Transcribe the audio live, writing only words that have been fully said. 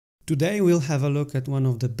Today we'll have a look at one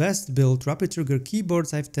of the best built rapid trigger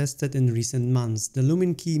keyboards I've tested in recent months, the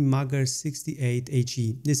LumenKey Magger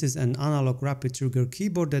 68HE. This is an analog rapid trigger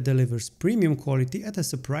keyboard that delivers premium quality at a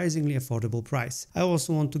surprisingly affordable price. I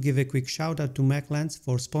also want to give a quick shout out to Maclens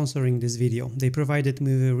for sponsoring this video. They provided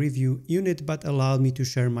me with a review unit but allowed me to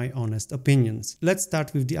share my honest opinions. Let's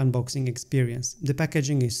start with the unboxing experience. The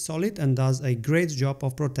packaging is solid and does a great job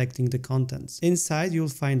of protecting the contents. Inside you'll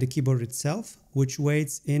find the keyboard itself, which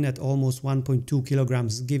weighs in at almost 1.2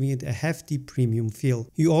 kilograms, giving it a hefty premium feel.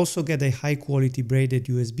 You also get a high quality braided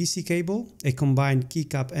USB-C cable, a combined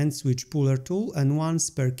keycap and switch puller tool, and one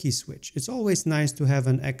spare key switch. It's always nice to have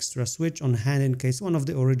an extra switch on hand in case one of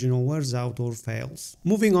the original wears out or fails.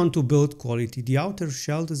 Moving on to build quality, the outer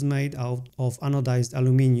shell is made out of anodized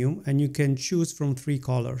aluminum and you can choose from three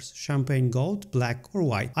colors: champagne gold, black or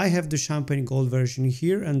white. I have the champagne gold version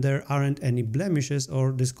here and there aren't any blemishes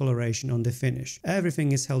or discoloration on the finish.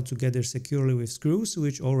 Everything is held together securely with screws,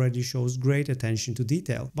 which already shows great attention to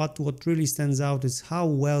detail. But what really stands out is how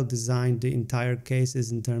well designed the entire case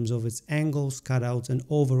is in terms of its angles, cutouts and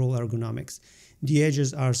overall ergonomics. The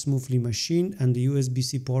edges are smoothly machined and the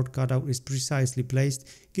USB-C port cutout is precisely placed,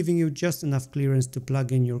 giving you just enough clearance to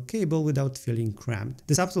plug in your cable without feeling cramped.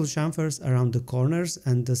 The subtle chamfers around the corners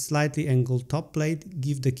and the slightly angled top plate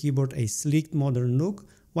give the keyboard a sleek modern look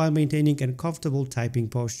while maintaining a comfortable typing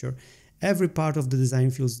posture. Every part of the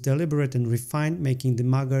design feels deliberate and refined, making the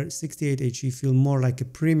Magger 68HE feel more like a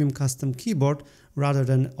premium custom keyboard rather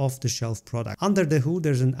than off-the-shelf product. Under the hood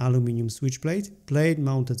there's an aluminum switch plate,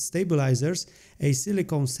 blade-mounted stabilizers, a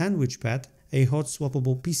silicone sandwich pad, a hot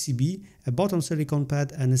swappable PCB, a bottom silicone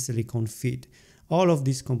pad and a silicone feed. All of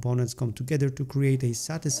these components come together to create a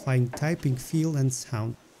satisfying typing feel and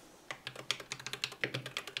sound.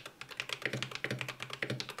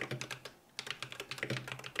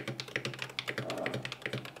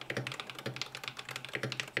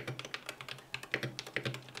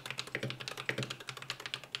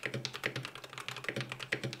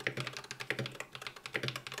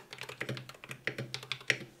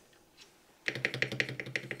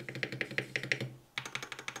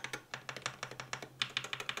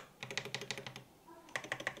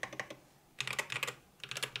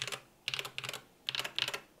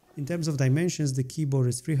 In terms of dimensions, the keyboard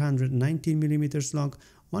is 319mm long,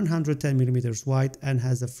 110mm wide and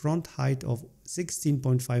has a front height of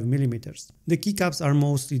 16.5mm. The keycaps are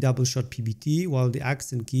mostly double-shot PBT, while the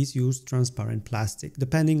accent keys use transparent plastic.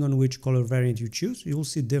 Depending on which color variant you choose, you'll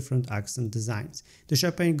see different accent designs. The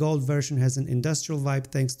champagne gold version has an industrial vibe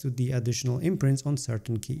thanks to the additional imprints on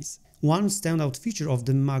certain keys. One standout feature of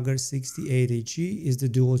the Magger 68HE is the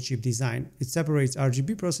dual chip design. It separates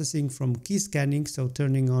RGB processing from key scanning, so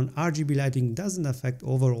turning on RGB lighting doesn't affect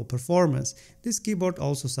overall performance. This keyboard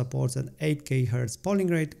also supports an 8K Hz polling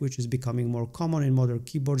rate, which is becoming more common in modern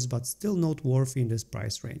keyboards but still noteworthy in this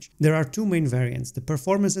price range. There are two main variants: the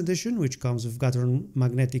Performance Edition, which comes with Gateron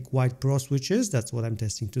magnetic white Pro switches, that's what I'm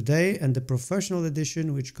testing today, and the Professional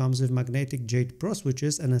Edition, which comes with magnetic Jade Pro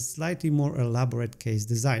switches and a slightly more elaborate case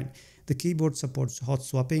design. The keyboard supports hot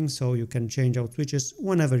swapping, so you can change out switches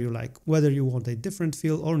whenever you like, whether you want a different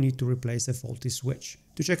feel or need to replace a faulty switch.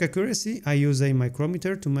 To check accuracy, I use a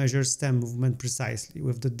micrometer to measure stem movement precisely.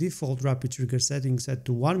 With the default rapid trigger setting set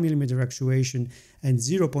to 1mm actuation and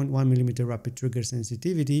 0.1mm rapid trigger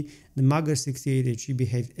sensitivity, the Magger 68HE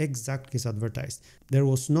behaved exactly as advertised. There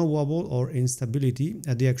was no wobble or instability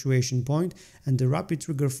at the actuation point, and the rapid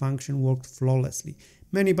trigger function worked flawlessly.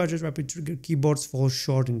 Many budget rapid trigger keyboards fall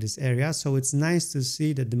short in this area, so it's nice to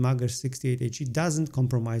see that the Magger 68HE doesn't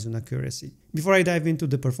compromise on accuracy. Before I dive into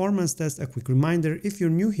the performance test, a quick reminder: if you're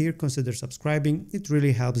new here, consider subscribing. It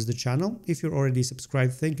really helps the channel. If you're already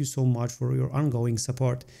subscribed, thank you so much for your ongoing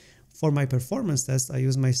support. For my performance test, I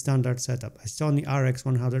use my standard setup, a Sony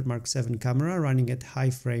RX100 Mark VII camera running at high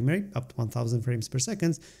frame rate, up to 1000 frames per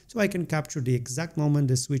second, so I can capture the exact moment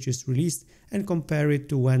the switch is released and compare it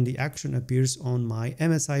to when the action appears on my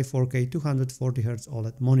MSI 4K 240Hz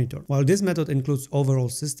OLED monitor. While this method includes overall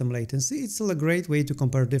system latency, it's still a great way to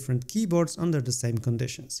compare different keyboards under the same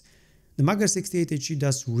conditions. The Magger 68HE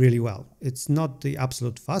does really well. It's not the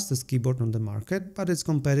absolute fastest keyboard on the market, but it's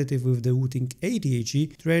competitive with the Wooting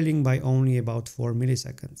 80HE, trailing by only about 4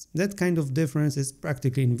 milliseconds. That kind of difference is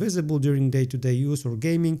practically invisible during day-to-day use or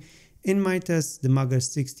gaming. In my tests, the Magger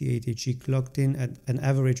 68HE clocked in at an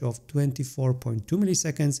average of 24.2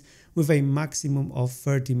 milliseconds with a maximum of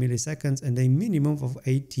 30 milliseconds and a minimum of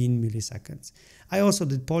 18 milliseconds. I also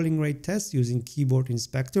did polling rate tests using Keyboard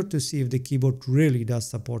Inspector to see if the keyboard really does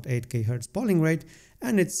support 8K Hz polling rate,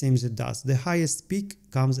 and it seems it does. The highest peak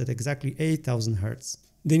comes at exactly 8000 Hz.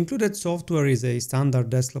 The included software is a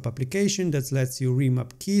standard desktop application that lets you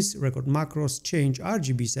remap keys, record macros, change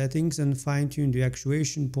RGB settings, and fine-tune the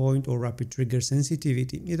actuation point or rapid trigger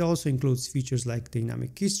sensitivity. It also includes features like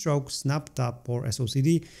dynamic keystroke, snap tap, or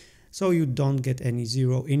SOCD, so you don't get any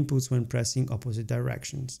zero inputs when pressing opposite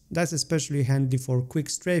directions. That's especially handy for quick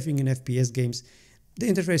strafing in FPS games. The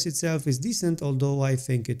interface itself is decent, although I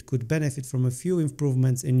think it could benefit from a few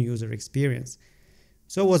improvements in user experience.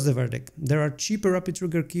 So what's the verdict? There are cheaper rapid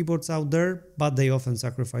trigger keyboards out there, but they often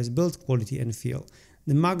sacrifice build quality and feel.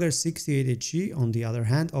 The Magger 68HE, on the other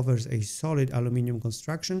hand, offers a solid aluminum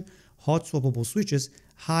construction, hot swappable switches,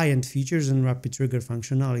 high-end features and rapid trigger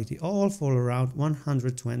functionality, all for around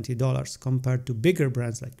 $120. Compared to bigger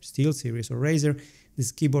brands like SteelSeries or Razer,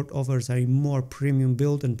 this keyboard offers a more premium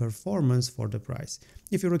build and performance for the price.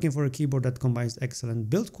 If you're looking for a keyboard that combines excellent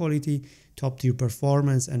build quality, top-tier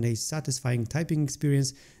performance, and a satisfying typing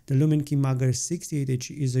experience, the LumenKey Magger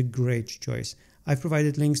 68HE is a great choice. I've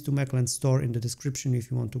provided links to Mechland's store in the description if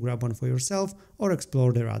you want to grab one for yourself or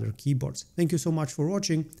explore their other keyboards. Thank you so much for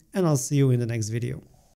watching, and I'll see you in the next video.